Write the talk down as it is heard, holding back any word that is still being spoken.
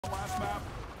map.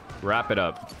 Wrap it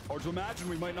up. Hard to imagine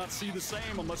we might not see the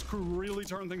same unless Crew really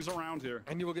turn things around here.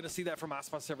 And you were going to see that from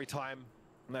Aspas every time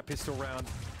in that pistol round.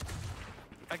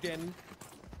 Again,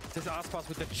 there's Aspas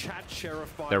with the Chat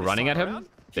Sheriff by They're running at him? round.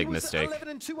 Big He was mistake.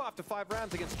 11-2 after 5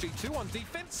 rounds against G2 on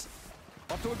defense.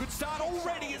 Off to a good start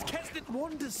already as Kesnet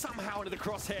wanders somehow into the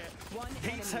crosshair.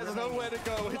 Heats has nowhere to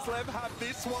go. His LEV have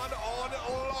this one on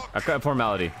lock. A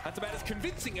formality. That's about as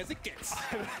convincing as it gets.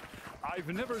 I've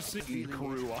never seen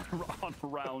Crew on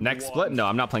round Next one. split? No,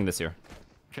 I'm not playing this year.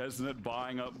 Kesnet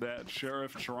buying up that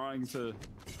Sheriff, trying to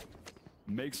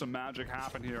make some magic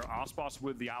happen here. Aspas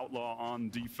with the Outlaw on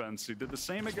defense. He did the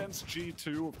same against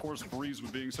G2. Of course, Breeze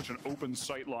with being such an open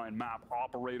sightline map.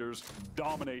 Operators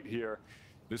dominate here.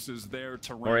 This is their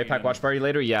terrain. Or APAC watch party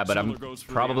later? Yeah, but I'm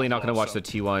probably not going to watch the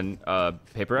T1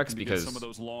 Paper X because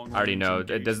I already know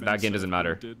that game doesn't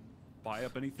matter. Buy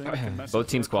up anything. Both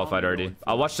teams qualified already.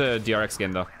 I'll watch the DRX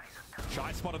game though.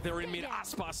 Shy spotted there in mid.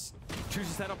 Aspas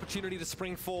chooses that opportunity to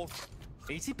spring forth.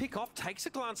 Easy pick off, takes a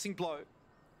glancing blow.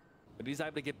 But he's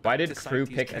able to get Why back did to Crew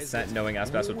safety pick as Ascent knowing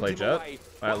Aspas would Walled play him Jet? away.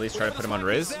 Or at least try to put him on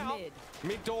Riz?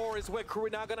 Mid door is where Crew are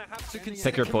now going to have to consider.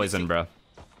 Pick your poison, bro.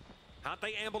 Can't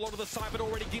they amble onto the side, but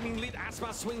already getting lit.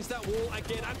 Aspas swings that wall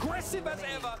again, aggressive as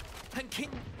ever. And King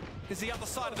is the other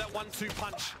side of that 1-2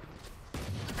 punch.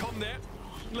 Come there.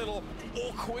 Little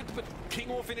awkward, but King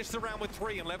will finish the round with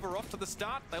 3 and lever off to the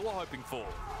start they were hoping for.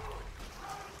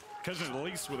 Kesnet at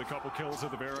least with a couple kills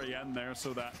at the very end there,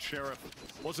 so that Sheriff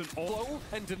wasn't all. Blow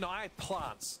and deny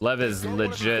plants. Lev is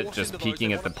legit just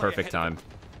peeking at the perfect time.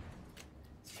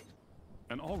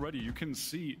 And already you can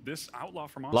see this Outlaw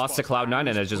from Aspas Lost to Cloud9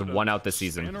 and has just won out this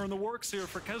season. Spanner in the works here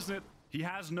for Kesnet. He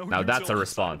has no Now that's a utility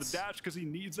response. side of the dash because he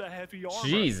needs a heavy armor.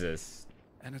 Jesus.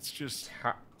 And it's just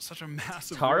such a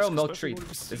massive Taro risk, Milk especially Treat. when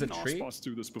we've Is it seen treat? Aspas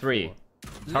do this before. 3.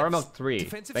 Taro Milk 3.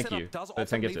 Defensive Thank setup you does for the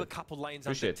 10 often leave a gifted. couple lanes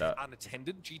Appreciate that.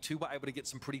 unattended. G2 were able to get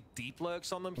some pretty deep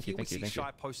lurks on them. Thank Here you, we thank you, see thank you.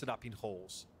 Shy posted up in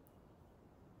halls.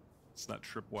 It's that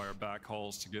tripwire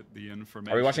backhauls to get the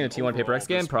information. Are we watching the T1 Paper X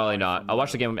game? Probably not. I'll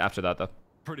watch the game after that though.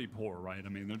 Pretty poor, right? I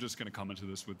mean, they're just going to come into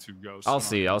this with 2 ghosts. I'll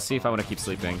see. I'll see if I want to keep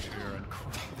sleeping.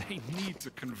 They need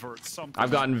to convert something. I've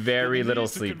gotten very little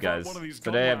sleep, guys.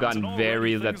 Today I've gotten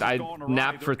very little. I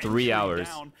napped for 3 hours.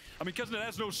 I mean, Kesnet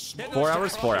has no 4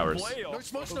 hours? 4 hours. No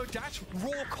smokes, no dash,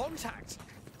 raw contact.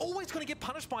 Always going to get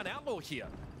punished by an outlaw here.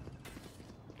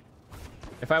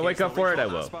 If I wake up for it, I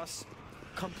will. Aspas,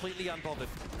 completely unbothered.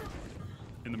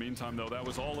 In the meantime, though, that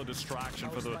was all a distraction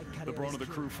for the brunt of the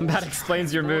Crew. That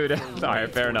explains your mood.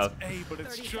 Alright, fair enough. But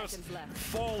it's just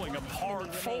falling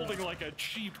apart, folding like a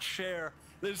cheap chair.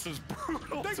 This is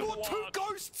brutal. They to brought 2 watch.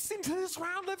 ghosts into this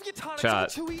round. Leviathan, Chat.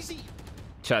 it's all too easy.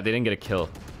 Chat, they didn't get a kill.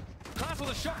 Class with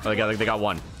a shot. Oh, they got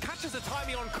 1. Catches the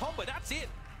timing on combo, that's it.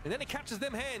 And then it catches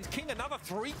them hands. King another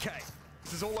 3K.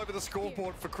 This is all over the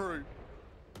scoreboard for Crew.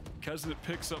 Kesnet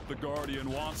picks up the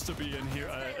Guardian, wants to be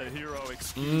a hero,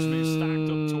 excuse me, stacked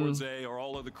up towards A, or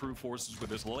all of the Crew forces with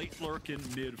this late lurk in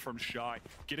mid from Shy.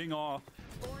 Getting off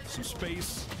some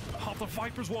space off the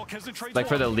Viper's wall. Kesnet trades Like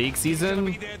for the league season,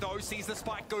 Be there though, sees the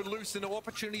spike go loose and no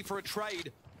opportunity for a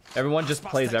trade. everyone just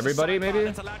plays everybody, maybe?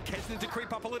 That's allowed Kesnet to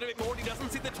creep up a little bit more. He doesn't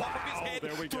see the top of his head.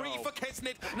 there we 3 go. for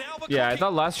Kesnet. Now the Yeah, I cooking.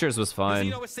 thought last year's was fine.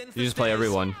 You just play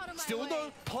everyone. Still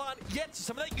no plant yet.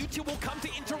 Some of that util will come to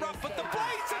interrupt, but the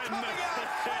blades are coming out.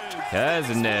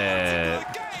 Kesnet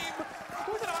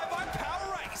With an eye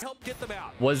power race. Help get them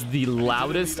out. was the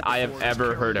loudest I have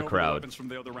ever heard a crowd. From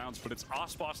the other rounds, but it's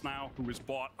Aspas now who is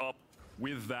bought up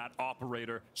with that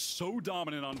operator. So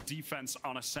dominant on defense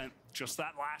on Ascent. Just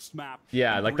that last map.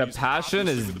 Yeah, like the Breeze passion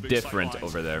obviously is with the big different sightlines.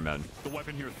 over there, man. The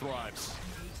weapon here thrives.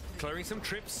 Clearing some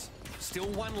trips. Still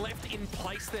 1 left in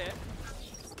place there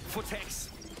for Tex.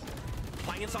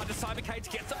 Playing inside the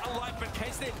Cybercage, gets it alive, but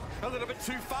Kesnet a little bit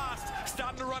too fast.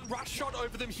 Starting to run rush shot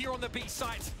over them here on the B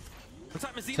site.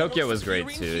 Tokyo was great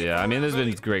too, yeah. I mean, there's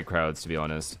been great crowds, to be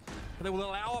honest. They will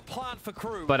allow a plant for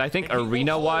Crew. But I think and he will hold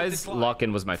arena-wise, this line.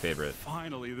 Lock-in was my favorite.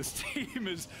 Finally, this team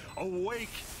is awake.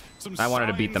 Some I wanted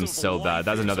to beat them signs of so bad. life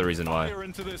That's here, another some reason why. fire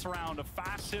into this round, a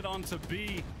fast hit onto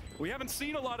B. We haven't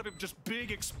seen a lot of it, just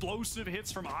big explosive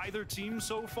hits from either team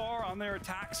so far on their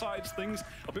attack sides. Things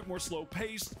a bit more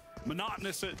slow-paced,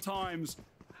 monotonous at times.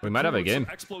 We might have a game.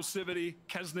 Some explosivity.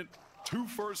 Kesnet, 2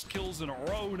 first kills in a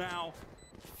row now.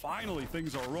 Finally,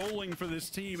 things are rolling for this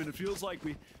team, and it feels like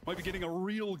we might be getting a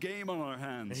real game on our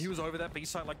hands. And he was over that B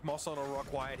site like moss on a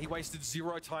rock, Wyatt. He wasted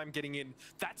 0 time getting in.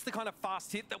 That's the kind of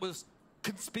fast hit that was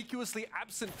conspicuously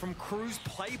absent from Crew's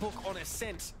playbook on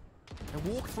Ascent. And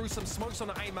walked through some smokes on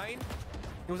the A main.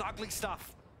 It was ugly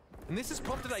stuff. And this has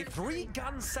prompted a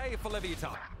 3-gun save for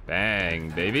Leviathan. Bang,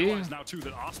 baby. Now too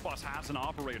that Aspas has an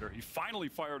operator. He finally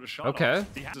fired a shot. Okay.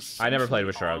 Off. I never played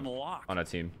with Sharp on a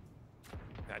team.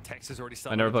 Tex has already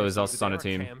started. I never played with Zelsus on a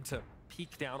team. To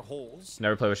peek down halls.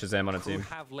 Never played with Shazam on a team.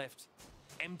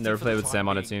 Never played with Sam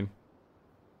on a team.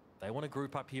 They want to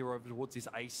group up here over towards this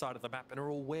A side of the map and are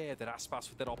aware that Aspas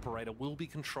with that operator will be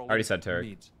controlling. I already said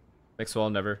Tarek. Mixwell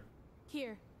never.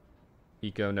 Here.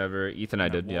 Eco never. Ethan I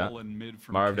did, yeah.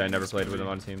 Marv I never played with him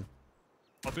on a team.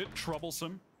 A bit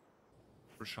troublesome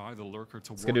for Shy the lurker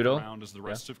to Skadoodle. work around as the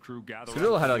rest of crew gather.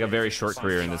 Skadoodle had like a very short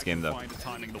career in this game though.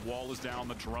 Timing. The wall is down,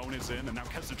 the drone is in, and now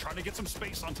Kesnet trying to get some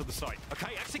space onto the site.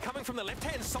 Okay, actually coming from the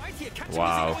left-hand side here.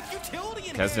 Wow.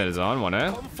 Kesnet is on one,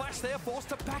 eh? Flash there, forced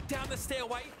to back down the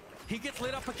stairway. He gets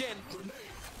lit up again.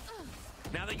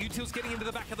 Now that Util's getting into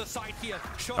the back of the site here.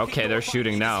 Okay, they're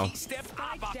shooting now. He stepped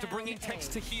up after bringing Tex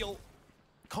to heal.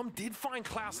 Com did find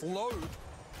Klaus low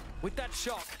with that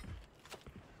shot.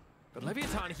 But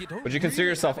Leviathan here don't. Would you consider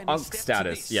really yourself have any Unk step to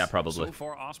status? this. Yeah, probably. So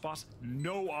far, Aspas,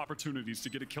 no opportunities to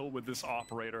get a kill with this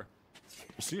operator.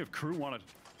 We'll see if crew want to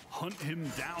hunt him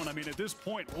down. I mean, at this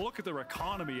point, look at their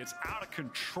economy. It's out of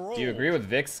control. Do you agree with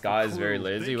Vic? Sky is very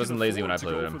lazy. He wasn't lazy when I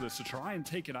played with him. For this, to try and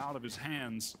take it out of his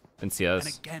hands. In CS.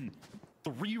 And again,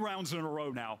 3 rounds in a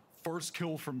row now. First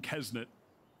kill from Kesnet.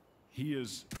 He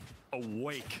is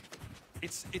awake.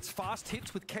 It's fast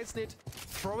hits with Kesnet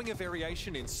throwing a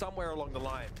variation in somewhere along the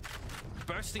line.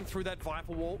 Bursting through that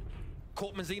Viper wall.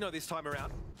 Caught Mazzino this time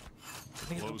around.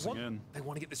 Closing in. They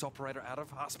want to get this operator out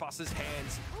of Aspas's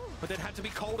hands. But they'd have to be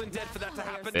cold and dead for that to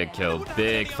happen. Big kill.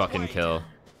 Big fucking kill.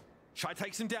 Shy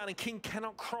takes him down and King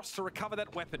cannot cross to recover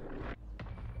that weapon.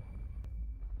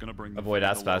 Gonna bring avoid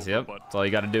Aspas, yep. That's all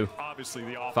you gotta do.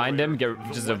 Find him,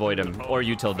 just avoid him. Or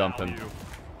util dump him.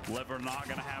 Lever not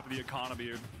gonna have the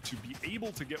economy to be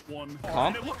able to get one.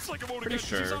 Comp? It looks like Pretty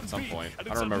sure at some point. I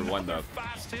don't remember when though.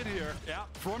 Fast hit here. Yeah,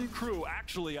 front crew.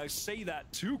 Actually, I say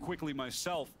that too quickly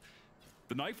myself.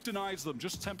 The knife denies them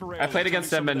just temporarily. I played against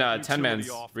them in 10-mans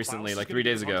recently, like 3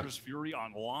 days ago.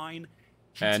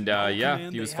 And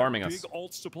yeah, he was farming us. Big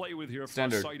ults to play with here for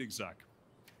Standard. site exec.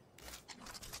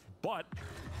 But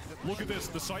look at this.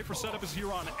 The Cypher setup is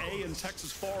here on A and Tex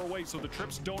is far away, so the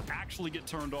trips don't actually get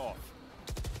turned off.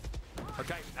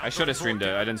 Okay, I should have streamed it.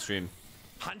 I didn't stream.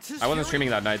 I wasn't streaming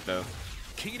that night though.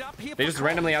 They just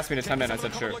randomly asked me to 10-man. I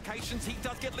said sure.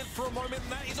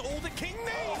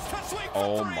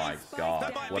 Oh my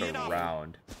god, what a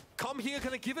round. Come here,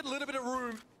 gonna give it a little bit of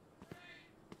room.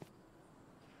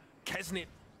 Kesnet.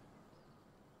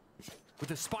 With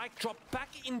the spike drop back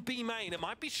in B main. It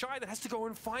might be Shy that has to go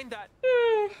and find that.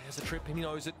 There's a trip and he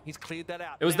knows it. He's cleared that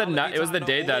out. It was the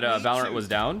day that Valorant was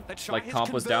down, like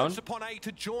comp was down. Upon A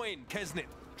to join Kesnet.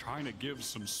 Trying to give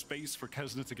some space for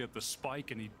Kesnet to get the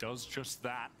spike, and he does just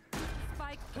that.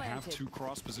 They have 2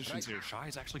 cross positions here. Shy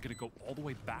is actually going to go all the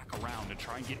way back around and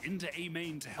try and get into A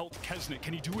main to help Kesnet.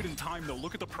 Can he do it in time, though?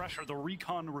 Look at the pressure. The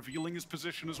recon revealing his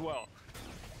position as well.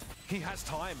 He has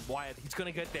time, Wyatt. He's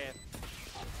going to get there.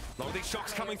 A lot of these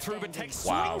shocks coming through, but Tex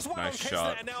Nice swings one on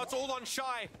shot. Kesnet, and now it's all on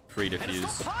Shy. Free defuse. And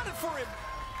it's not parted for him.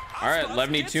 Alright,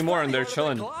 Lev need 2 more and they're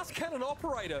chilling. Glass cannon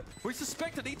operator. We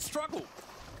suspected he'd struggle.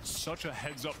 Such a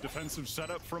heads-up defensive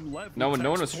setup from Lev. No one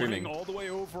was streaming. All the way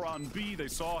over on B, they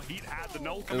saw Heat had the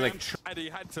null command. And he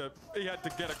had to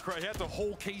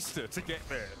whole keister to get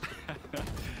there.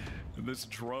 And this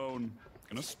drone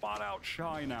gonna spot out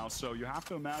Shy now, so you have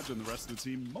to imagine the rest of the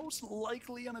team most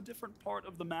likely on a different part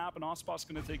of the map, and Aspas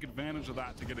gonna take advantage of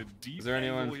that to get a deep. Is there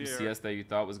anyone from here. CS that you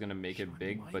thought was gonna make it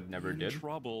big but never did?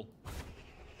 Trouble.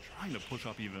 Trying to push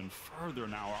up even further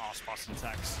now are Aspas and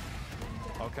Tex.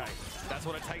 Okay, that's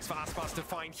what it takes for Aspas to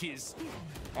find his.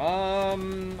 I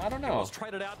don't know. Was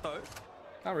traded out though.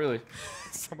 Not really.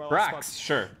 Brax,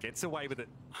 sure. Gets away with it.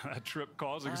 That trip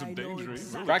causing some danger.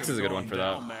 Brax is a good one for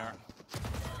that.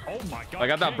 Oh my god.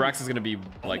 Like I thought Brax is gonna be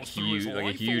like huge, like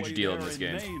a huge deal in this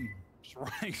game. Just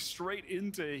running straight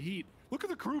into Heat. Look at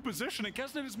the crew position, and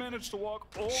Kesnet has managed to walk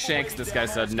all Shanks, this guy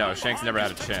said no. Shanks never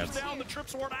had a chance. The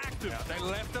trips weren't active. They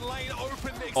left the lane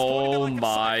open. Oh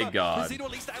my god.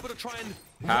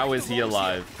 How is he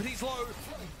alive? But he's low.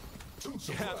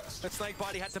 Yeah, that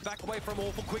Snakebite, he had to back away from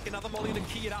awful quick. Another molly to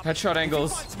key it up. Headshot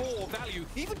angles. More value.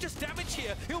 Even just damage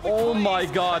here. Oh my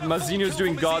god, Mazzino's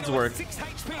doing God's work.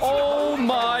 Oh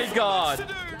my god.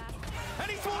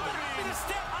 And he thought that to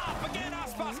step up again.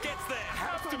 Aspas gets there.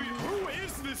 Have to be. Who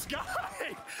is this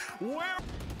guy? Where?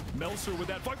 Melser with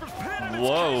that Viper's pin.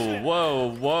 Whoa,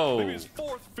 whoa, whoa. Maybe his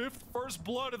 4th, 5th, first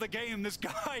blood of the game. This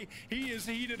guy, he is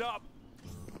heated up.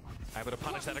 Able to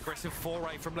punish that aggressive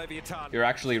foray from Leviathan. You're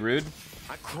actually rude.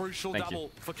 A crucial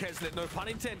double for Kesnet, no pun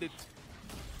intended.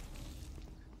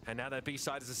 And now that B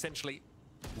side is essentially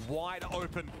wide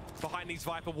open behind these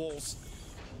Viper walls.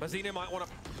 Mazino might want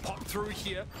to pop through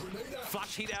here.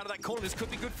 Flush heat out of that corner. This could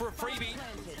be good for a freebie.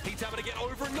 He's able to get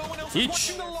over and no one else is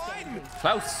watching the line.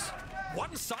 Klaus.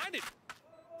 One-sided.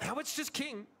 Now it's just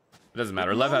King. It doesn't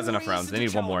matter. Lev has enough rounds. They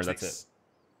need one more. That's it.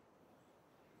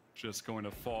 Just going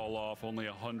to fall off. Only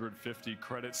 150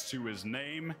 credits to his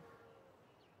name.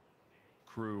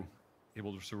 KRU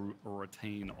able to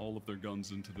retain all of their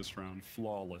guns into this round.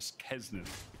 Flawless. Kesnin.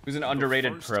 Who's an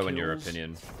underrated pro in your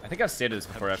opinion? I think I've stated this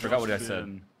before. I forgot what I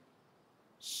said.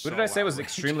 Who did I say was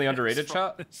extremely underrated,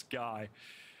 Chat? This guy.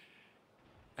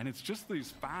 And it's just these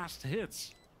fast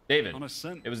hits. David.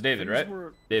 It was David, right?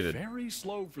 David. Very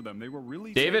slow for them. They were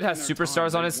really David has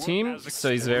superstars on his team,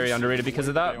 so he's very underrated because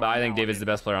of that. But I think David's the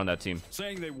best player on that team.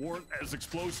 Saying they weren't as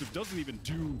explosive doesn't even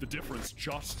do the difference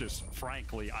justice,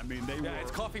 frankly. I mean, they were.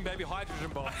 It's coughing baby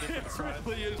hydrogen bomb.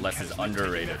 Less is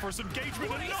underrated. First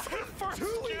engagement and first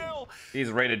kill. He's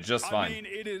rated just fine. I mean,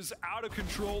 it is out of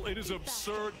control. It is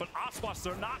absurd. But Aspas,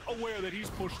 they're not aware that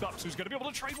he's pushed up, so he's going to be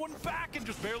able to trade one back and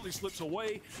just barely slips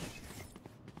away.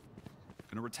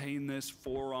 Gonna retain this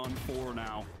 4-on-4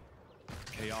 now.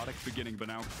 Chaotic beginning, but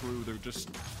now KRU, they're just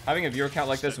having a viewer count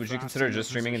like this. Would you consider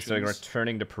just streaming instead of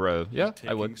returning to pro? Yeah,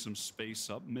 I would. Some space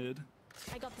up mid.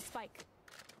 I got the spike.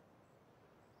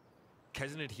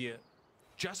 Kesnin here,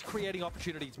 just creating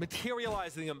opportunities,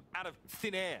 materializing them out of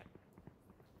thin air.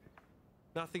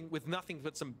 Nothing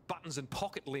but some buttons and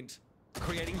pocket lint,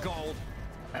 creating gold.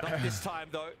 Not this time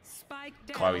though. Spike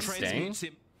down. Chloe's staying.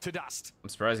 Him to dust. I'm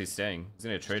surprised he's staying. He's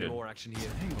gonna get traded. More action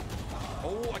here.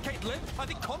 Oh, okay, LEV. I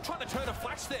think Con trying to turn a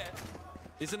flash there.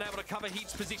 Isn't able to cover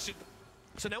Heat's position.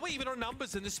 So now we're even on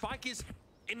numbers, and the spike is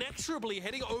inexorably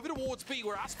heading over towards B,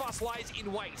 where Aspas lies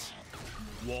in wait.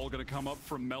 Wall gonna come up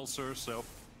from Melser, so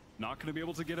not gonna be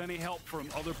able to get any help from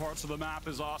other parts of the map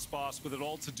as Aspas with it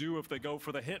all to do if they go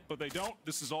for the hit, but they don't.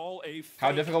 This is all a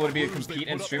how difficult would it be to compete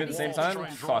and stream at the same time?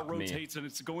 Fuck me. And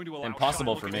it's going to allow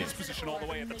impossible for me. Position all the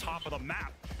way at the top of the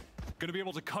map. Gonna be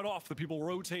able to cut off the people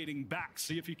rotating back,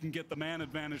 see if he can get the man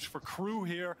advantage for KRU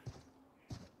here.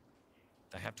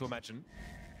 They have to imagine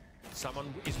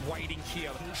someone is waiting here.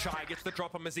 Shy gets the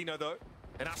drop on Mazino though,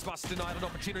 and Aspas denied an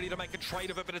opportunity to make a trade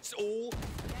of it, but it's all.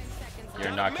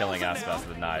 You're not killing Aspas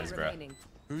with knives, bro.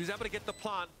 Who's able to get the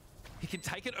plant? He can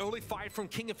take an early fight from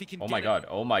King if he can. Oh my god!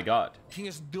 Oh my god! King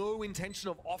has no intention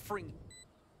of offering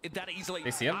it that easily.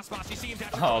 They see him? Aspas, you see him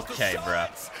okay, bro.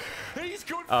 He's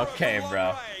good for okay,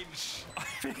 bro.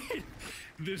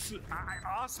 This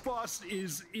Aspas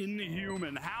is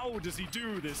inhuman. How does he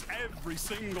do this every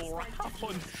single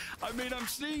round? I mean, I'm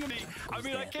seeing it. I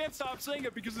mean, I can't stop saying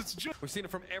it because it's just. We've seen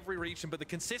it from every region, but the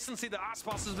consistency that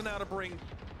Aspas has been able to bring,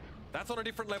 that's on a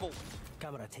different level.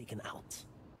 Camera taken out.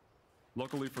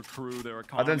 Luckily for KRU, their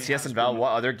other than CS and Val,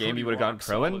 what other game you would have gotten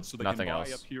pro in? So nothing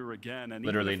else. Again,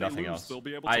 literally nothing else.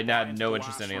 I had no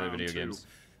interest in any other video games.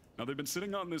 Now they've been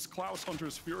sitting on this Klaus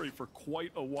Hunter's Fury for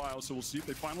quite a while, so we'll see if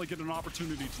they finally get an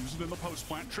opportunity to use it in the post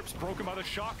plant. Trips broken by the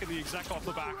shock and the exec off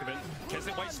the back of it.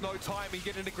 Kesnin wastes no time. He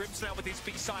get into grips now with his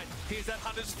big side. Here's that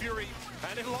Hunter's Fury,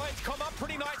 and it lines come up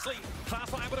pretty nicely.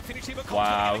 Klaus not able to finish him.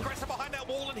 Wow. Aggressive behind that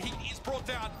wall, and he is brought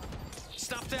down,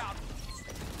 snuffed out.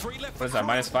 3 left. What is that?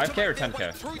 Minus 5k or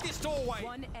 10k? Through this doorway.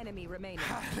 One enemy remaining.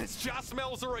 It's just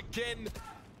Melzer again.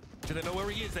 Do they know where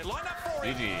he is? They line up for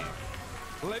him.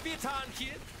 GG. Leviathan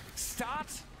here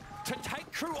starts to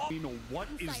take KRU off. What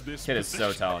is this? Kid is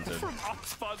so talented. From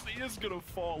Aspas, he is going to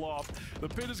fall off. The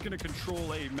pit is going to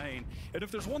control A main. And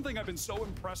if there's one thing I've been so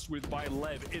impressed with by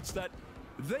LEV, it's that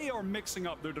they are mixing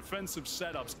up their defensive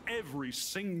setups every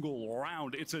single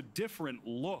round. It's a different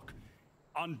look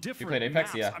on different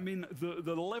Apex, maps. yeah. I mean,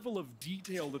 the level of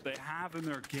detail that they have in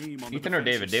their game. On Ethan or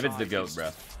David? David's the GOAT, bro.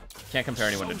 Can't compare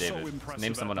anyone to David.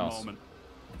 Name someone else.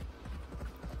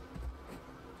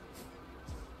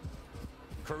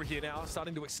 KRU here now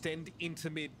starting to extend into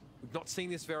mid. We've not seen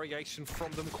this variation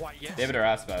from them quite yet. David or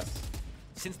Aspas?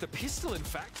 Since the pistol, in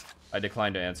fact. I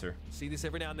decline to answer. See this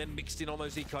every now and then mixed in on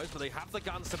those ecos, but they have the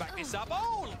guns to back this up.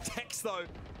 Oh, Tex though.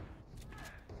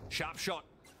 Sharp shot.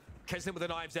 Kesnin with the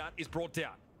knives out is brought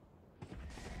down.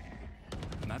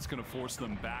 And that's going to force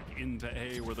them back into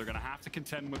A, where they're going to have to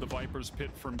contend with the Viper's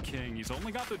pit from King. He's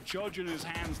only got the judge in his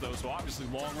hands, though, so obviously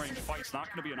long-range fight's not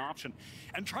going to be an option.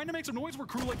 And trying to make some noise with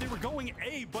KRU like they were going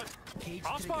A, but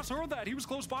Aspas heard that. He was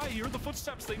close by. He heard the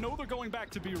footsteps. They know they're going back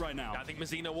to B right now. I think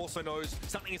Mazino also knows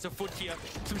something is afoot here.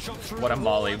 Some shots through. What a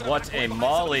molly. What a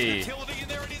molly.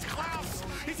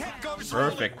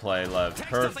 Perfect play, LEV.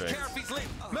 Perfect.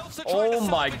 Oh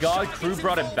my god, KRU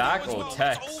brought it back. Oh,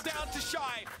 Tex.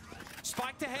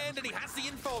 Spike to hand, and he has the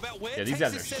info about where these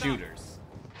guys are shooters.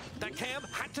 That cam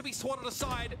had to be swatted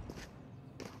aside.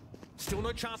 Still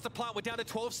no chance to plant. We're down to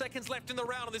 12 seconds left in the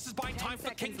round, and this is buying time for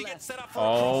King to get set up for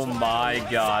Oh a crossfire.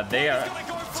 my god, they are...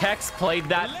 Tex played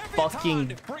that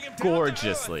fucking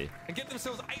gorgeously. And get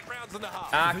themselves 8 rounds and a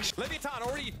half. Actually, Leviathan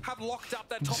already have locked up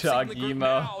that top seed Doug in the group Emo.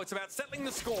 now. It's about settling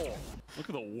the score. Look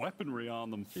at the weaponry on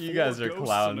them. You guys 4 are ghosts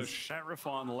clowns. And a sheriff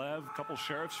on Lev, a couple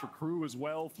sheriffs for crew as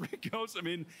well, 3 ghosts. I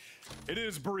mean, it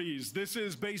is Breeze. This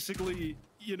is basically,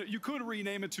 you know, you could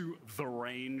rename it to The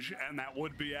Range, and that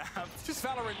would be apt. It's just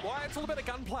Valorant. Why? It's all about a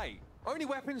gunplay. Only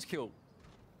weapons kill.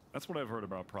 That's what I've heard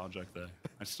about Project A.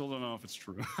 I still don't know if it's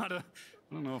true. I don't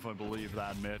know if I believe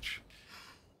that, Mitch.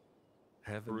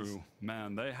 Heavens. Crew,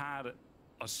 man, they had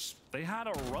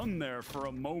a run there for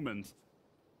a moment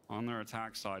on their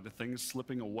attack side. The things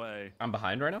slipping away. I'm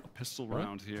behind right now. Pistol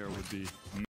round here would be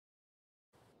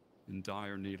in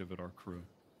dire need of it, our crew.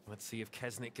 Let's see if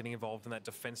Kesnick getting involved in that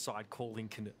defense side calling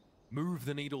can move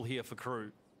the needle here for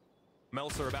crew.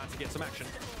 Melser about to get some action.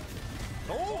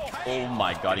 Oh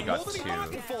my god, he got More than he 2.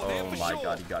 bargained for there, Oh for my sure.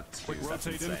 god, he got 2. Quick That's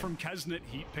rotate in insane. from Kesnit.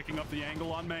 Heat picking up the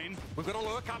angle on main. We've got to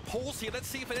lurk up pulls here. Let's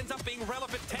see if it ends up being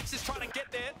relevant. Tex is trying to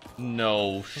get there.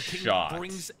 No King shot.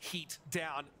 brings Heat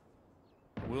down.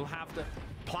 We'll have to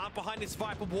plant behind this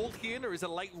Viper wall here. There is a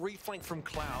late reflank from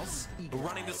Klaus.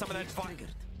 Run into some of that Viper.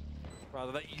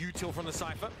 Rather, that util from the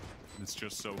Cypher. It's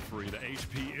just so free. The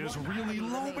HP is really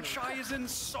low, but Shy is in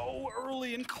so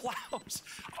early in Klaus.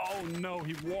 Oh no,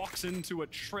 he walks into a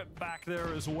trip back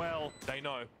there as well. They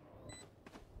know.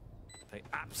 They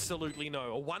absolutely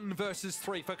know. A 1 versus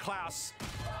 3 for Klaus.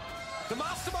 The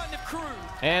mastermind of crew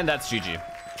And that's GG.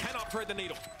 cannot thread the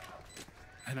needle.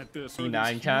 And at this,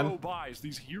 E9 these can. hero buys,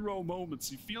 these hero moments,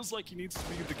 he feels like he needs to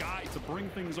be the guy to bring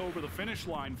things over the finish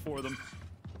line for them.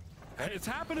 And it's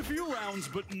happened a few rounds,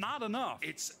 but not enough.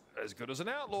 It's as good as an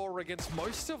outlaw against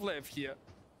most of LEV here,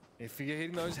 if you're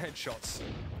hitting those headshots.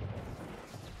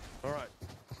 All right.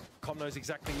 Com knows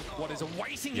exactly what is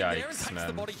awaiting him there and Yikes, takes the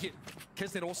man. body hit.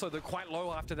 Kesnet also, they're quite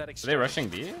low after that Are exchange. they rushing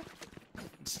B?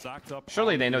 Stacked up.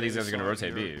 Surely on they know the these guys are going to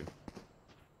side rotate here. B.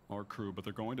 Our crew, but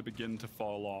they're going to begin to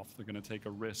fall off. They're going to take a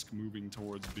risk moving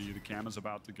towards B. The cam is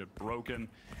about to get broken,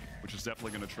 which is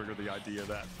definitely going to trigger the idea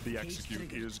that the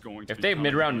execute is going to If be they have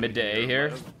coming mid-round in mid to A here,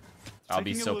 Lev I'll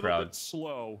be taking so a little proud. bit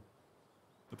slow,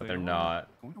 but they're are not.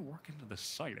 going to work into the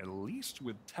site, at least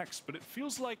with Tex, but it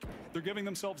feels like they're giving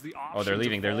themselves the option. Oh, they're to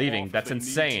leaving, they're fall leaving. off if That's they need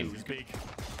insane. to. Big.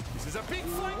 This is a big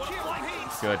flank here on Heat.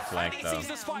 Good flank, And he though. sees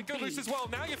the spike go loose as well.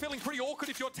 Now you're feeling pretty awkward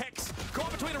if you're Tex.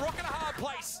 Caught between a rock and a hard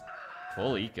place.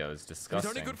 Full eco is He's disgusting.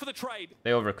 only good for the trade.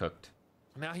 They overcooked.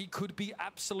 Now he could be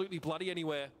absolutely bloody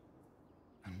anywhere.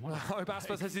 And what I a hope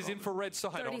Aspas has his infrared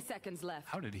side 30 on. seconds left.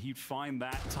 How did he find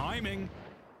that timing?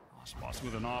 Ospas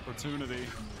with an opportunity.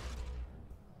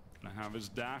 Gonna have his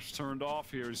dash turned off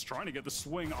here. He's trying to get the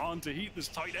swing onto Heat. This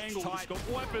tight angle with the Tight. scope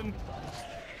weapon.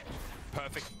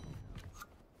 Perfect.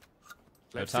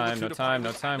 No time, no time,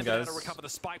 no time, They've been able guys. to recover the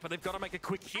spike, but they've got to make a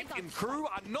quick hit. And crew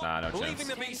are not Nah, no leaving chance.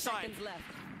 the B 10 side. seconds left.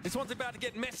 This one's about to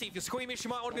get messy. If you're squeamish, you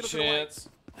might want to be looking away.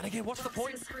 And again, what's the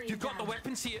point? You've got the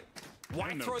weapons here.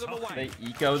 Why No throw them time. away? They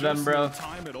eco them, Just bro. no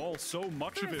time at all. So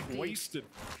much of it wasted.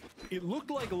 It looked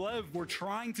like Lev were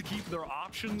trying to keep their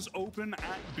options open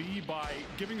at B by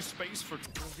giving space for.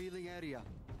 Revealing area.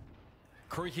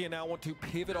 Crew here now want to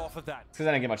pivot off of that. It's because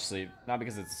I didn't get much sleep. Not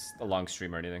because it's a long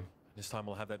stream or anything. This time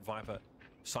we'll have that Viper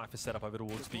Cypher set up over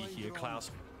towards B here.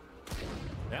 Klaus.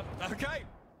 Yep, okay.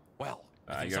 Well,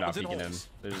 I think You're not someone's in peeking him. halls.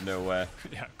 There's no way.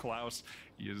 Yeah, Klaus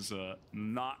is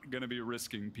not going to be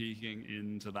risking peeking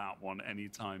into that one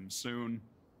anytime soon.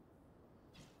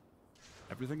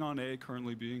 Everything on A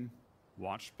currently being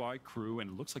watched by crew,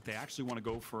 and it looks like they actually want to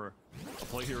go for a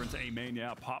play here into A main.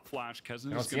 Yeah, pop flash. Kesnick I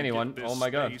don't is see gonna anyone. get this Oh my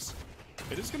god. space.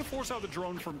 It is going to force out the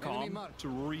drone from Com marked. to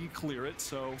re-clear it,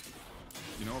 so,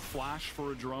 you know, a flash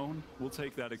for a drone. We'll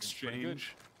take that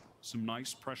exchange. Some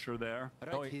nice pressure there.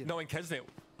 Right here. Knowing Kesnet,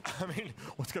 I mean,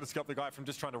 what's going to stop the guy from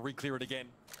just trying to re-clear it again?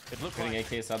 It looked Getting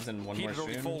like AK subs in one he'd more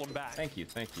already stream. fallen back. Thank you,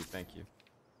 thank you, thank you.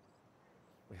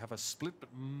 We have a split, but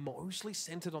mostly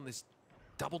centered on this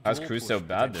double How's door Crew push, so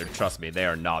bad? potentially. Trust me, they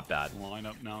are not bad.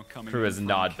 Lineup now coming Crew in is from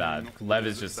not King. bad. Who Lev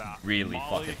is it just that? really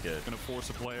Molly fucking good. Gonna force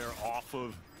a player off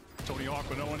of Tony Hawk,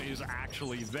 but no one is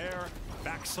actually there.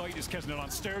 Backside is Kesnet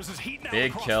on stairs. Is Heat now?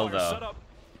 Big kill, Crossfire though. set up.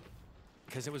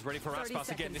 Because it was ready for 30 Aspas again.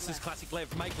 seconds This is left. classic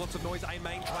Lev. Make lots of noise. A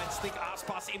main try and sneak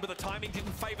Aspas in, but the timing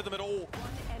didn't favor them at all.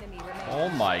 Enemy remaining. Oh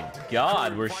my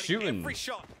god, we're Fighting shooting. every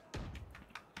shot.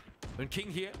 And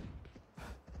King here.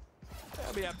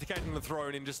 They'll be abdicating the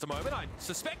throne in just a moment, I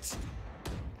suspect.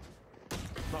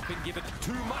 Not been given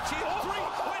too much here. 3,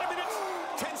 wait a minute.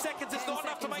 10 seconds is 10 not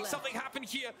enough to seconds make left. something happen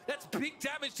here. That's big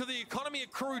damage to the economy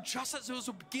of Crew just as it was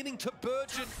beginning to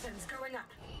burgeon.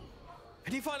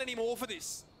 Can you find any more for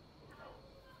this?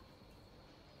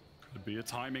 Could be a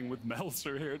timing with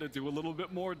Meltzer here to do a little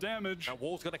bit more damage. Now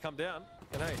wall's going to come down.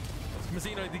 And hey,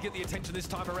 Mazzino to get the attention this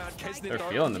time around. Kesnit, They're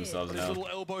feeling themselves his now. little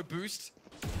elbow boost.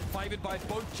 Favored by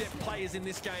both Jet players in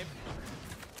this game.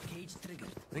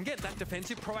 And again, that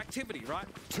defensive proactivity, right?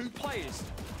 2 players.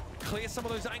 Clear some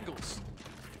of those angles.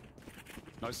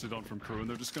 Nicely done from KRU, and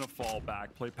they're just going to fall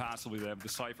back, play passively. They have the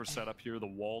Cypher set up here, the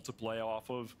wall to play off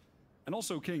of. And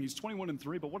also King, he's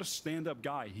 21-3, but what a stand-up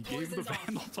guy. He gave the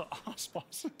Vandal to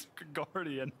Ospas and took a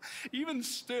Guardian. Even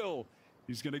still,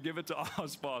 he's going to give it to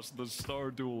Ospas, the star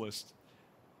duelist.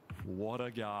 What a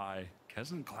guy.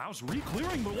 Kez and Klaus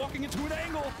re-clearing, but walking into an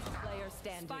angle. Player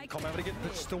standing. Come over to get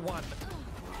pitched to 1.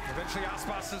 Eventually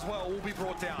Aspas as well will be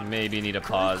brought down. Maybe need a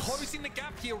pause. Closing the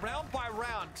gap here round by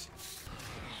round.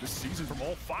 This season from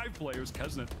all 5 players,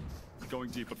 Kesnit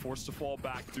going deep, but forced to fall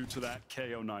back due to that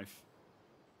KO knife.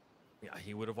 Yeah,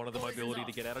 he would have wanted the mobility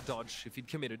to get out of dodge if he'd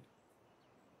committed.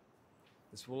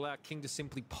 This will allow King to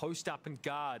simply post up and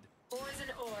guard.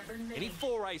 Any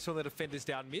forays from the defenders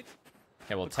down mid.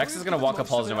 Okay, well, Tex is going to walk up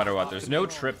halls no matter what. There's no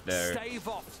trip there. Stave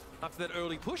off after that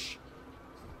early push.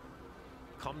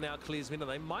 Com now clears mid, and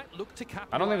they might look to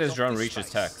capitalize. I don't think this off drone this reaches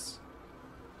space. Tex.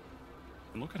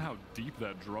 And look at how deep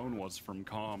that drone was from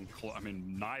Com. I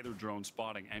mean, neither drone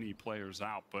spotting any players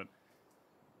out, but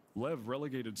LEV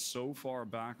relegated so far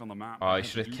back on the map. Oh, he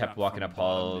should have kept walking up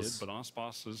halls. But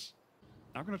Ospas is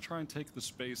now going to try and take the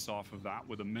space off of that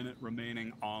with a minute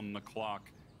remaining on the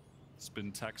clock. It's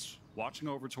been Tex watching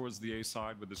over towards the A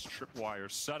side with his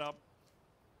tripwire setup.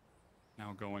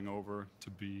 Now going over to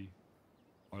B,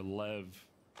 or LEV,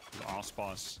 with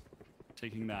Ospas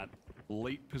taking that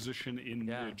late position in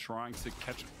mid, trying to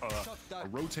catch a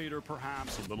rotator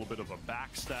perhaps, a little bit of a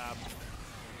backstab.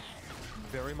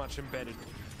 Very much embedded.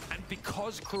 And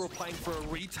because KRU are playing for a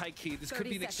retake here, this could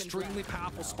be an extremely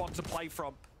powerful spot to play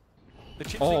from. The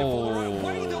chips need to fall the right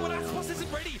way, though, and Aspas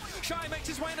isn't ready. Shai makes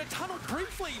his way in a tunnel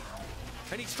briefly,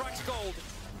 and he strikes gold.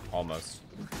 Almost.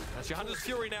 That's Johannes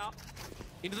Fury now.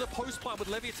 Into the post plant with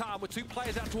Leviathan, with 2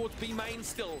 players out towards B main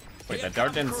still. Wait, that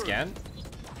dart didn't scan?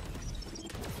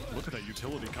 Look at that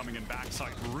utility coming in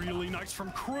backside. Really nice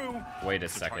from KRU. Wait a They're trying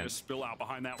second. to spill out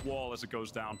behind that wall as it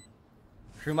goes down.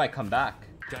 KRU might come back.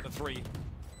 Down to 3.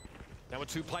 Now with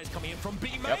 2 players coming in from B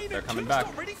main. Yep, they're and coming King's back.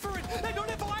 not ready for it. They don't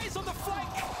have eyes on the flank.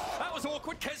 That was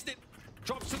awkward. Kesnit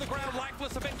drops to the ground,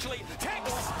 lifeless eventually.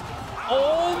 Tex!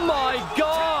 Oh my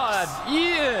god!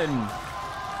 Ian!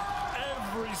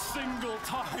 Every single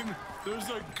time there's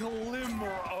a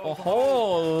glimmer of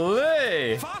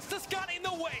Holy! Fastest gun in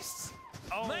the West.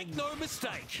 Make no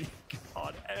mistake.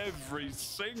 God, every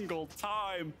single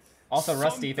time. Also,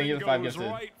 Rusty, thank you for the 5 goes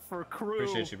gifted. right for KRU.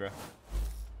 Appreciate you, bro.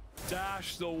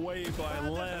 Dashed away by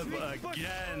LEV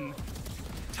again.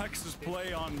 Texas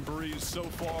play on Breeze so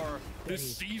far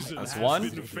this season That's has 1.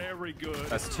 been very good.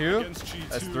 That's 2. Against G2,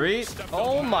 That's 3. stepped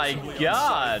Oh up my massively on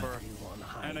god! Cypher.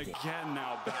 And again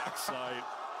now backside.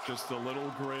 Just a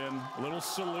little grin, a little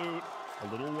salute,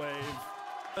 a little wave.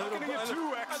 How can he get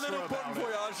 2 extra about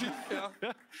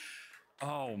it?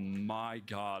 Oh my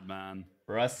god, man.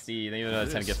 Rusty, thank you for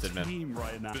the 10 gifted, man. Team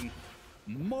right now been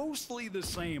mostly the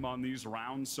same on these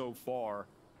rounds so far.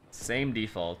 Same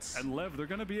defaults. And LEV, they're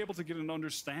going to be able to get an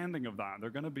understanding of that. They're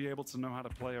going to be able to know how to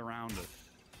play around it.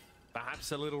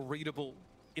 Perhaps a little readable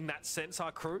in that sense,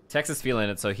 our KRU. Tex is feeling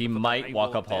it, so he might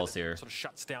walk up halls here. Sort of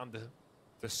shuts down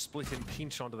the split and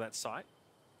pinch onto that site.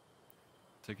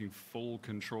 Taking full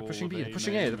control. Pushing of B, they're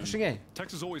pushing main. A, they're pushing A.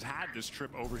 Texas always had this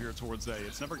trip over here towards A.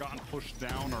 It's never gotten pushed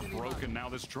down or broken. Now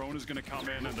this drone is going to come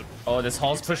in and Oh, this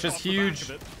Hall's push is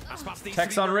huge.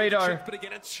 Tex on radar. But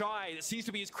again, it's Shai. It seems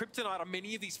to be his kryptonite on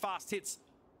many of these fast hits.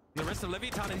 The rest of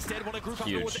Leviathan instead want to group up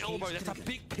towards elbow. That's a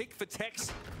big pick for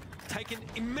Tex. Taking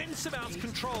immense amounts of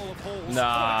control of Halls.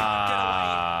 Nah.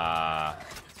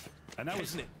 And that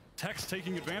was Tex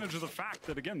taking advantage of the fact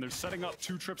that, again, they're setting up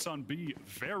 2 trips on B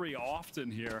very often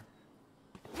here.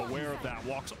 Aware of that,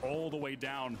 walks all the way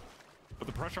down. But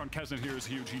the pressure on Kesnit here is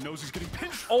huge. He knows he's getting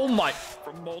pinched Oh my.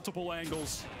 from multiple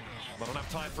angles. Not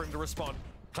enough time for him to respond.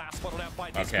 Class spotted out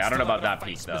by Okay, I don't know about that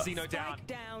piece, though. Mazzino down.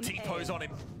 T-pose on him.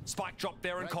 Spike drop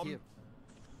there and Com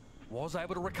was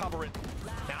able to recover it.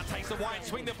 Now takes the wide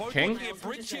swing. They're both King? looking at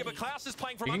bridge here, but Klaus is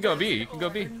playing from You can go B, you can go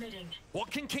B.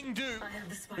 What can King do?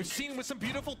 We've seen him with some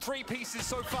beautiful 3 pieces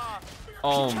so far.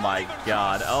 Oh my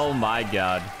god, oh my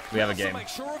god. We have a So game. make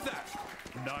sure of that.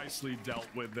 Nicely dealt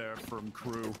with there from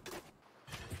KRU.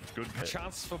 Good pitch.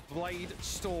 Chance for Blade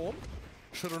Storm.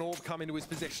 Should an orb come into his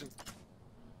possession.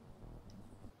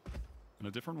 And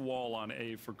a different wall on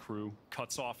A for KRU.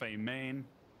 Cuts off A main.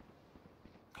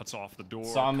 Cuts off the door.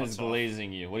 Som cuts is off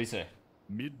glazing you. What do you say?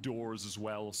 mid doors as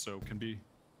well, so can be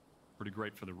pretty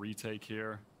great for the retake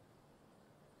here.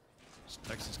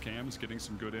 Texas Cam is getting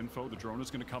some good info. The drone is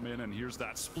going to come in, and here's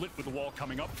that split with the wall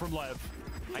coming up from Lev.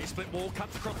 A split wall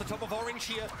cuts across the top of Orange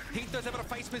here. Heath does have to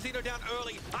face Mazzino down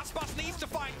early. Aspas needs to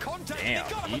find contact. Damn,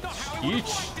 He got it, but not how he would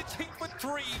have liked it. Heath with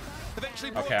 3.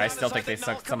 Eventually brought Okay, I down still aside think they that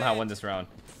Null somehow command. win this round.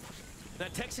 Now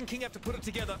Tex and King have to put it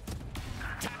together.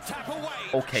 Tap, tap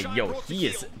away. Okay, Shine yo, brought the he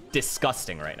is kill.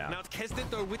 disgusting right Now now. it's Kesnet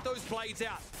though with those blades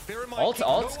out. Bear in mind, Alt, King,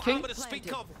 alt, no King? armor to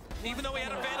speak of, even though he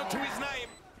had a Vandal to his name.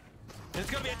 And it's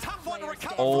going to be a tough one to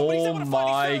recover Oh from, but he's able to find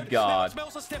my his third. God. Now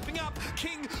it's Melsa stepping up.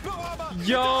 King, no armor.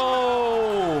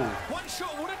 Yo! One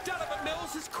shot would have done it, but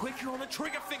Mills is quicker on the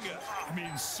trigger finger. I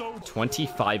mean, so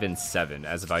 25-7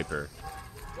 as Viper.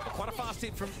 Quite a fast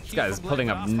hit from This guy is putting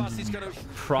up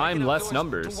prime less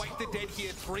numbers. To wake the dead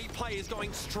here. 3 players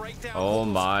going straight down. Oh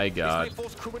my This God. may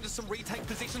force KRU into some retake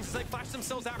positions as they flash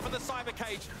themselves out from the cyber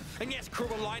cage. And yes,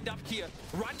 KRU are lined up here,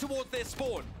 right towards their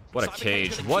spawn. What a Cyber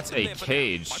cage. gonna What keep them a there for now.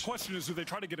 cage. my question is, do they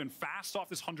try to get in fast off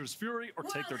this Hunter's Fury or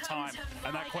take their time?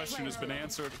 And that question has been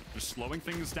answered. They're slowing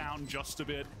things down just a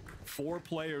bit. 4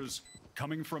 players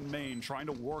coming from main, trying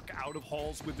to work out of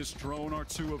halls with this drone, are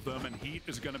 2 of them, and Heat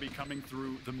is going to be coming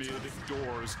through the mid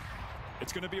doors.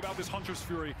 It's going to be about this Hunter's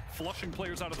Fury flushing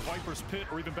players out of the Viper's pit,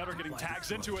 or even better, getting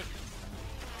tags into it.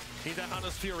 Here's that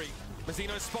Hunter's Fury.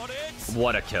 Mazzino spotted.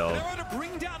 What a kill. They're able to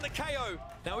bring down the KO.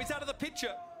 Now he's out of the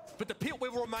picture, but the pit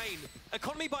will remain.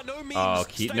 Economy by no means. Oh,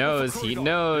 Heat stable knows, for Heat KRU.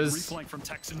 knows. Reflank from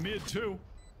Texan mid, too.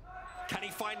 Can he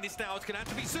find this now? It's going to have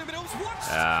to be Zubidals.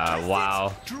 Watch!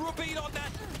 Wow. Drew a beat on that.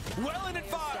 Well in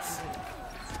advance.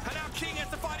 And now King has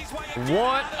to find his way again.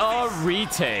 What out of a this.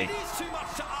 retake. It is too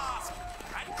much to ask.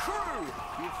 And KRU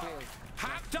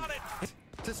have done it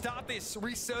to start this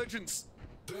resurgence.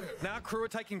 Now KRU are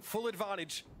taking full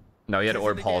advantage. No, he had Kesnet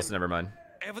orb halls, again. never mind.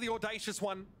 Ever the audacious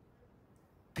one.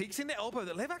 Peeks in the elbow.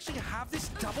 That LEV actually have this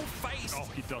double face. Oh,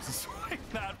 he doesn't swing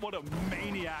that. What a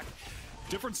maniac.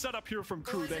 Different setup here from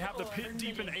KRU. They have the pit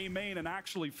deep in A main and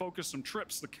actually focus some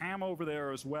trips. The cam over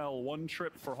there as well. 1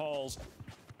 trip for halls.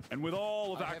 And with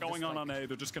all of that going on A,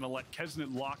 they're just going to let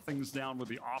Kesnet lock things down with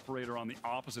the operator on the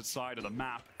opposite side of the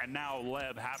map. And now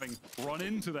LEV, having run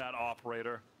into that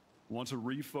operator, want to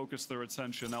refocus their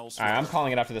attention elsewhere. Alright, I'm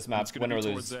calling it after this map, It's gonna win or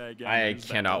be lose. towards A again. I There's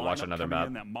that cannot watch lineup another coming map.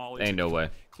 in, that Molly Ain't no way.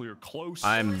 clear close.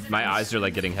 My eyes are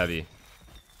like getting heavy.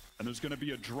 And there's going to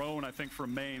be a drone, I think,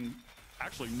 from main.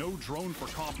 Actually, no drone for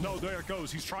comp. No, there it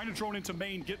goes. He's trying to drone into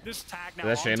main. Get this tag now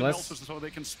Is that onto shameless? Nelson so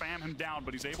they can spam him down,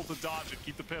 but he's able to dodge it,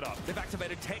 keep the pit up. They've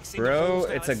activated Tex in Bro, the halls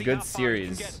now. it's Let's a see good how far he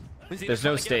can series. get. Mazzino There's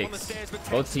no trying to get up on the stakes. stairs, but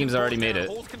Both Tex teams is already brought made down. it.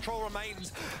 Hall's control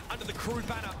remains under the KRU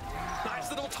banner. Nice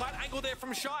little tight angle there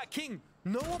from Shire. King,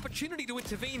 no opportunity to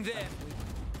intervene there.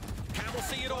 Cam will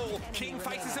see it all. King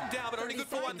faces him down, but only good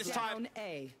for one this time. Down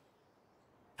A.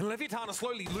 And Leviathan are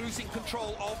slowly losing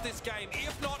control of this game,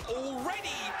 if not already.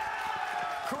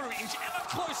 KRU inch ever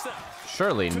closer.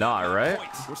 Surely to not, that right? point.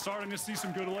 We're starting to see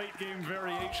some good late game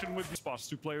variation with these spots.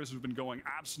 2 players who've been going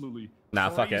absolutely Nah,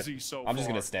 fuck it. crazy so I'm just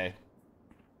far. gonna stay.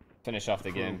 Finish off the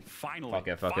KRU game. Finally, Fuck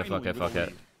it, fuck it, finally fuck it, with fuck a it.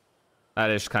 lead. That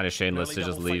is kind of shameless Really to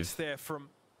just double face leave. there from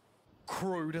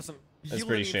KRU doesn't That's yield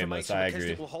pretty any shameless, information, I but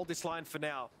agree. Kesnet will hold this line for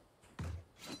now.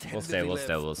 We'll stay, we'll Tentatively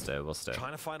stay, Lev we'll stay, we'll stay.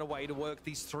 Trying to find a way to work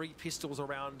these 3 pistols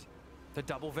around the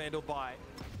double Vandal buy.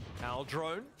 Al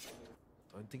drone.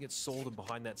 Don't think it's Salden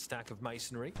behind that stack of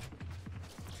masonry.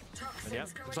 And yeah,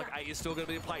 looks like A is still going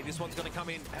to be a play. This one's going to come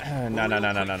in. No, no, no, no,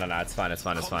 real no, quick. no, no. It's fine, it's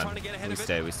fine, it's Con fine. trying to get ahead We of it.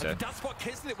 stay, we And stay. he does spot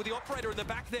Kesnet with the operator in the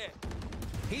back there.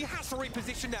 He has to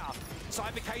reposition now.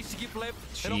 Cyber cage to give Lev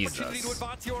an opportunity to Jesus.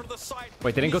 advance here onto the site.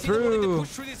 Wait, they didn't go He's wanting to through. push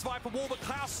through this Viper wall, but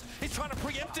Klaus is trying to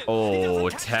preempt it. He Oh,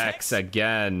 doesn't catch Tex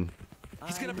again.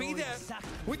 He's going to be there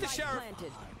with the Sheriff.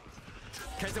 Planted.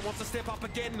 Kesnet wants to step up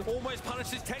again, almost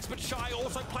punishes Tex, but Shy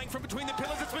also playing from between the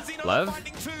pillars. It's Mazzino Lev?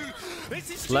 finding 2.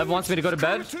 This is Lev huge. wants me to go to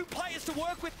bed? 2 players to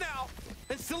work with now.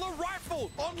 And still a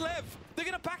rifle on Lev. They're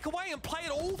going to back away and play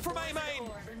it all from A main.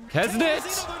 Kesnet!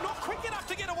 Mazzino, though, not quick enough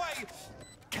to get away.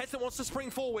 Kesnet wants to spring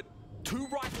forward. 2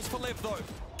 rifles for Lev, though.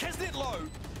 Kesnet low.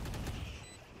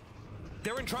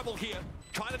 They're in trouble here.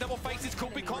 Trying to double face this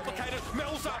could be complicated.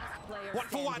 Melza, Player 1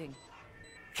 for 1.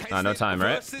 standing. No time,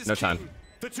 right? versus No time. King.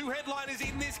 The 2 headliners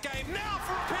in this game now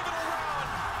for a pivotal round.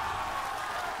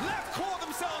 Left claw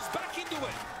themselves back into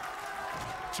it.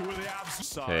 2 of the abs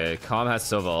side. Okay, Calm has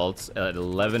Sova ult at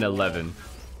 11-11.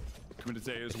 Coming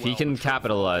today as If he well. can The triple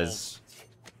capitalize. balls.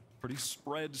 Pretty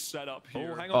spread setup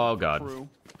here. hang Oh on. god. KRU.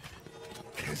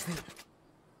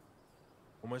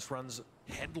 Almost runs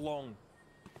headlong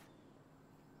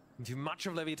into much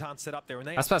of Leviathan set up there, and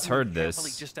they Aspas are heard carefully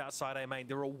this. just outside A main.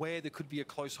 They're aware there could be a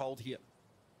close hold here.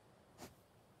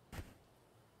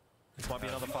 This might be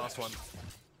another fast one.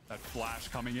 That flash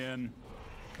coming in.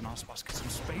 Can Aspas get some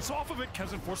space off of it?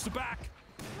 Kezen forced it back.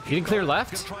 Getting clear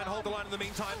left. Gonna try and hold the line in the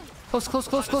meantime. Close, close,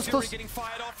 close, close, close. Getting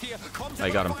fired off here. I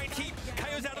got him.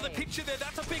 KO's out of the picture there.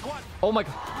 That's a big one. Oh my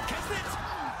god.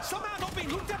 Keznet's somehow not being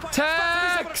looked at by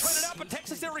Tex! but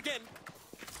Tex is there again.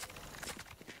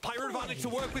 Player advantage to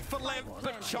work with for LEV,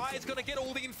 but Shy is going to get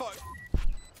all the info.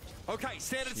 Okay,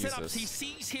 standard setups he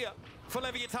sees here for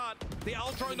Leviathan. The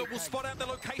L drone that will spot out the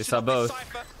location They saw of both. the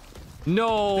Cypher.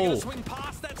 No. Swing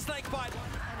past that snake bite.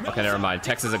 Okay, never mind.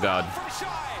 Tex is a god.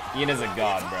 Ian is a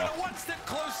god, bro. One step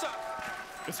closer.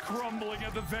 It's crumbling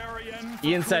at the very end.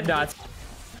 Ian said nuts.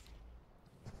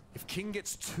 If King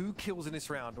gets 2 kills in this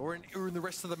round, or in the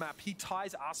rest of the map, he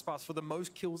ties Aspas for the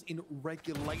most kills in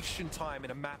regulation time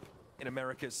in a map in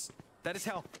Americas. That is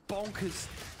how bonkers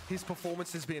his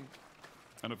performance has been.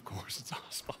 And of course it's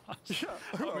Aspas.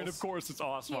 I mean, of course it's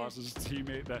Aspas'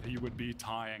 teammate that he would be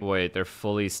tying. Wait, they're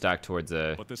fully stacked towards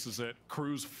A. But this is it.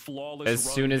 KRU's flawless As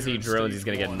run soon as here he in drones, stage he's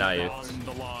gonna get one knifed. on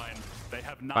the line. They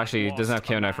have not Actually, he doesn't have lost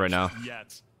KO a knife right match now.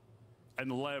 yet.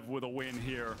 And LEV with a win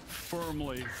here,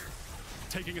 firmly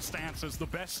taking a stance as the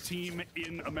best team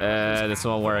in America. This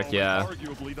won't work, yeah.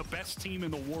 Arguably the best team in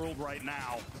the world right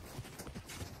now.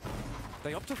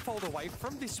 They opt to fold away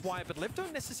from this wire, but LEV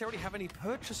don't necessarily have any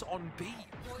purchase on B.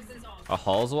 A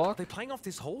Halls walk? They're playing off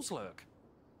this Halls lurk.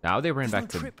 Now they ran There's no back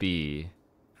to trip. B.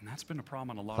 And that's been a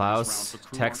problem on a lot Klaus, of these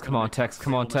rounds. but KRU Tex, aren't come gonna on, make Tex, that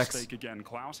come on, fatal Tex. mistake again.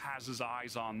 Klaus has his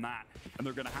eyes on that, and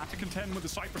they're going to have to contend with the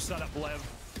Cypher setup.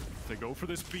 LEV, they go for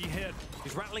this B hit.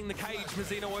 He's rattling the cage,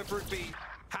 Mazzino over at B.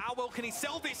 How well can he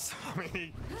sell this? I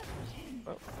mean,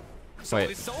 sold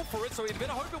his soul for it, so he'd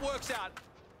better hope it works out.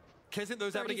 Kezen,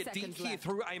 those able to get deep here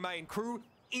through A main. KRU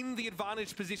in the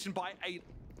advantage position by a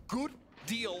good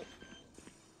deal.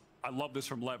 I love this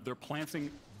from LEV. They're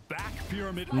planting back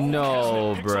pyramid.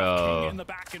 No, Kezen picks up bro. King in the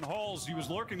back in Halls. He was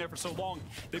lurking there for so long.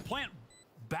 They plant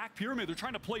back pyramid. They're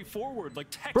trying to play forward. Like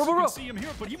Tex, you can see him here,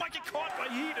 but he might get caught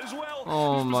by Heat as well.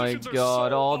 Oh These my positions are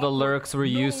god, so all the awkward. lurks were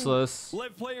No useless.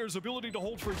 LEV players' ability to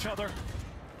hold for each other.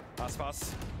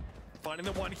 Aspas finding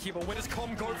the one here, but where does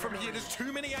Com go from here? There's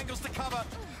too many angles to cover,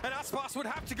 and Aspas would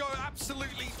have to go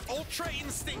absolutely ultra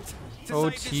instinct to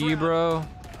save this OT, round. bro.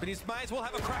 But he might as well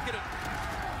have a crack at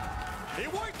it.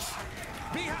 It won't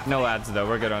be happening. No ads though,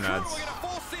 we're good on KRU ads. are gonna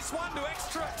force this one to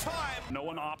extra time. No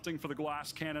one opting for the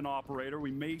glass cannon operator.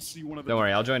 We may see one of the Don't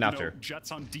worry, I'll join you after. know,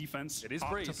 Jets on defense. It is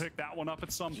opt Breeze. to pick that one up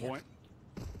at some point.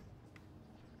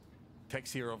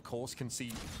 Tex here, of course, can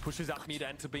see pushes up mid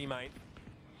and to B main.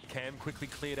 Cam quickly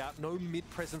cleared out. No mid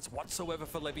presence whatsoever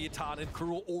for Leviathan, and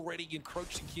KRU already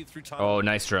encroaching here through tunnel. Oh,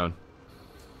 nice drone.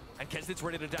 And Keznet's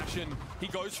ready to dash in. He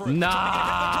goes for it.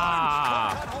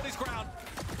 Nah. Can't hold his ground.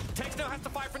 Tex now has to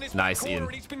fight from this Nice, corner, Ian.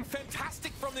 and he's been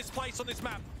fantastic from this place on this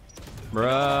map.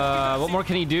 Bruh, what more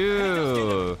can he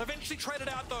do? Eventually traded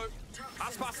out though.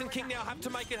 Aspas and King now have to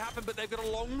make it happen, but they've got a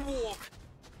long walk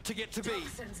to get to B.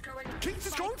 King's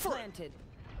just going for it.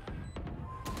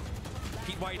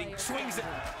 Keep waiting, swings it.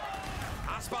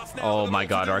 Aspas now. Oh with a my ball to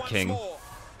god, do our once King. more.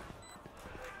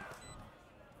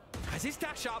 Has his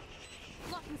dash up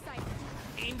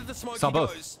into the smoke. Saw He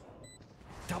both. goes.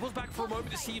 Doubles back for a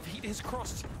moment to see if Heat has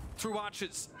crossed through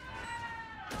archers.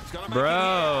 He's gonna make it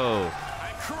Bro. here.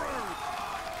 And KRU.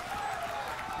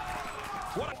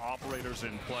 What Operators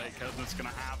in play. Keznet's going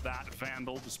to have that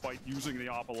Vandal despite using the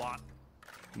op a lot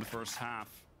in the first half.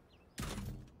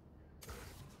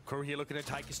 KRU here looking to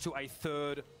take us to a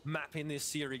third map in this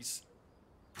series.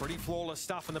 Pretty flawless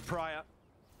stuff in the prior.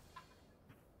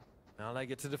 Now they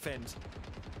get to defend.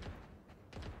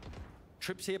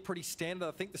 Trips here pretty standard.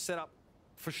 I think the setup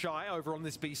for Shy over on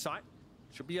this B site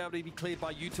should be able to be cleared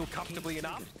by Util comfortably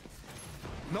enough.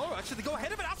 No, actually they go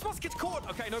ahead of it. Aspas gets caught.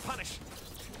 Okay, no punish.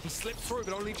 He slipped through,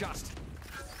 but only just.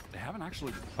 They haven't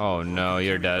actually... Oh no,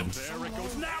 you're dead. There it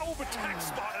goes now, but Tex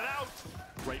spotted out.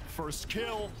 Great first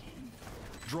kill.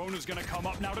 Drone is going to come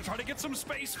up now to try to get some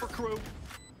space for KRU.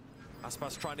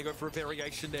 Aspas trying to go for a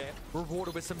variation there.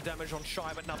 Rewarded with some damage on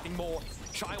Shy, but nothing more.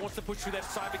 Shy wants to push through that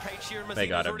cyber cage here, and They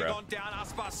got Mazzino's it, already bro. gone down.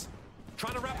 Aspas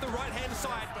trying to wrap the right-hand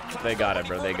side. They got it,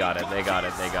 bro. They got it. They got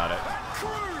it. They got it. KRU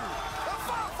are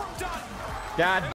far from done. God